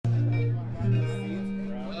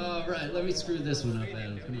right, let me screw this one up,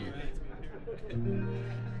 Adam. Come here.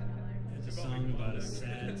 It's a song about a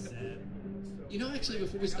sad. You know, actually,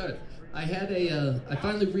 before we start, I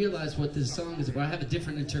finally realized what this song is about. I have a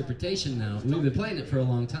different interpretation now. We've been playing it for a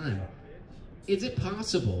long time. Is it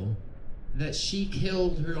possible that she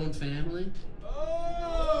killed her own family?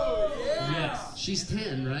 Oh, yeah! Yes. She's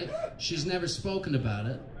 10, right? She's never spoken about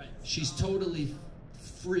it. She's totally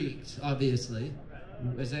freaked, obviously,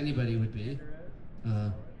 as anybody would be.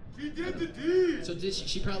 She did the deed! So did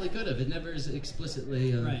she probably could have. It never is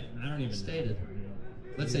explicitly Right, I don't even stated.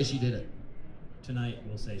 Let's say she did it. Tonight,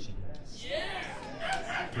 we'll say she did.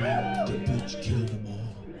 The bitch killed them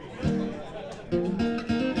all.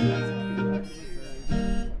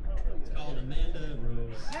 It's called Amanda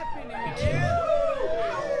Rose. Happy New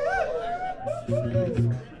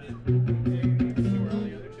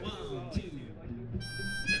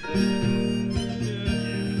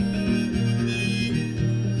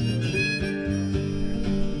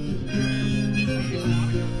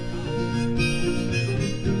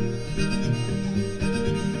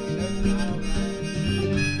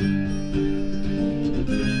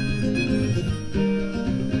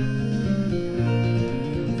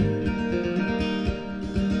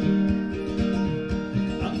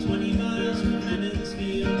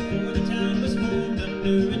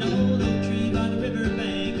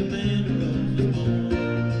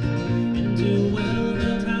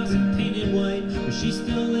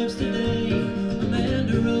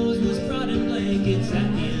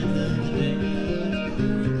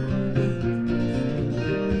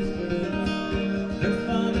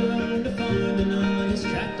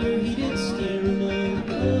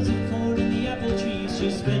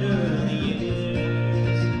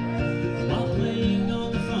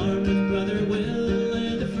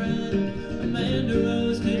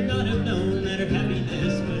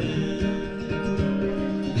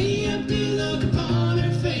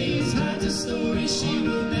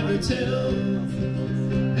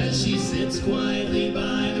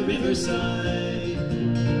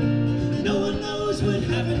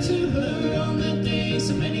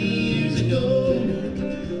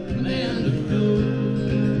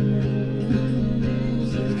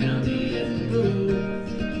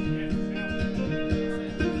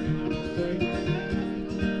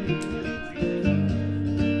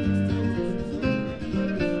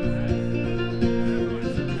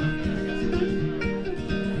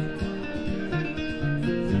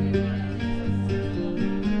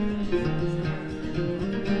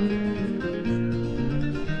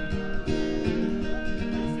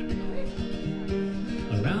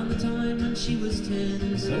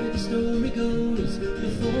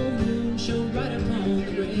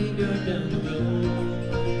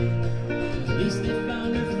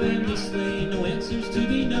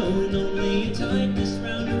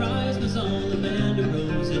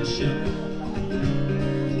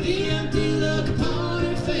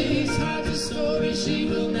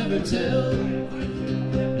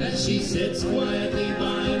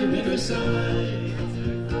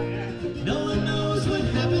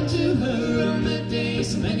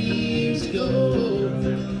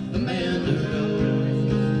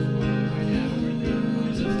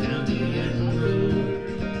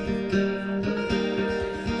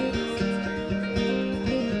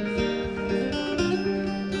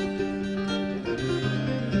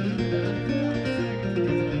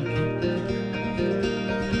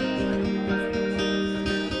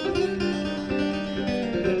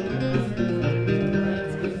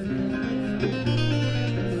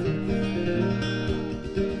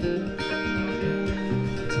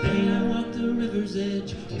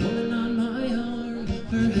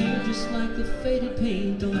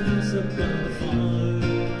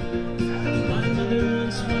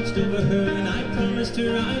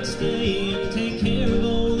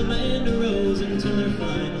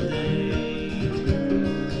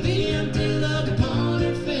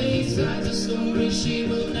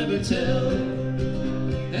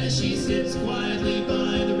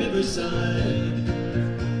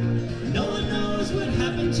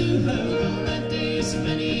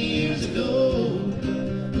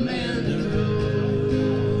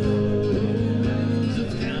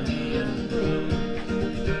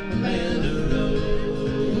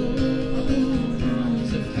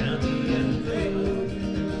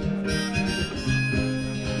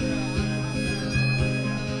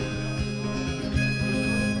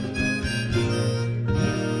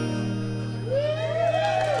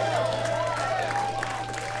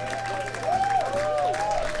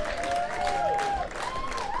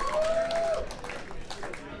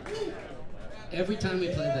Every time we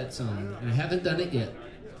play that song, and I haven't done it yet,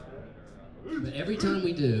 But every time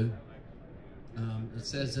we do, it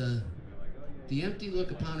says, the empty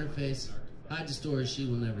look upon her face hides a story she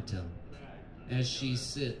will never tell, as she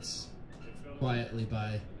sits quietly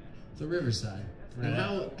by the riverside. Right. And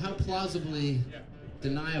how plausibly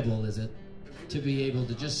deniable is it to be able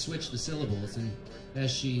to just switch the syllables and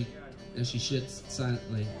as she shits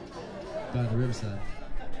silently by the riverside.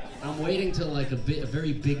 I'm waiting till like a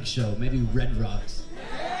very big show, maybe Red Rocks.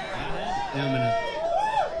 And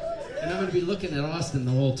I'm gonna be looking at Austin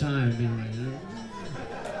the whole time, being like,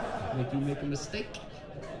 make you make a mistake.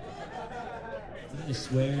 I just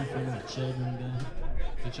swear in front of the children again.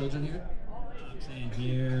 The children here? I'm saying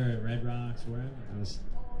here, at Red Rocks, wherever.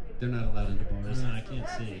 They're not allowed into I bars. don't know, I can't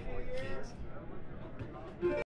see.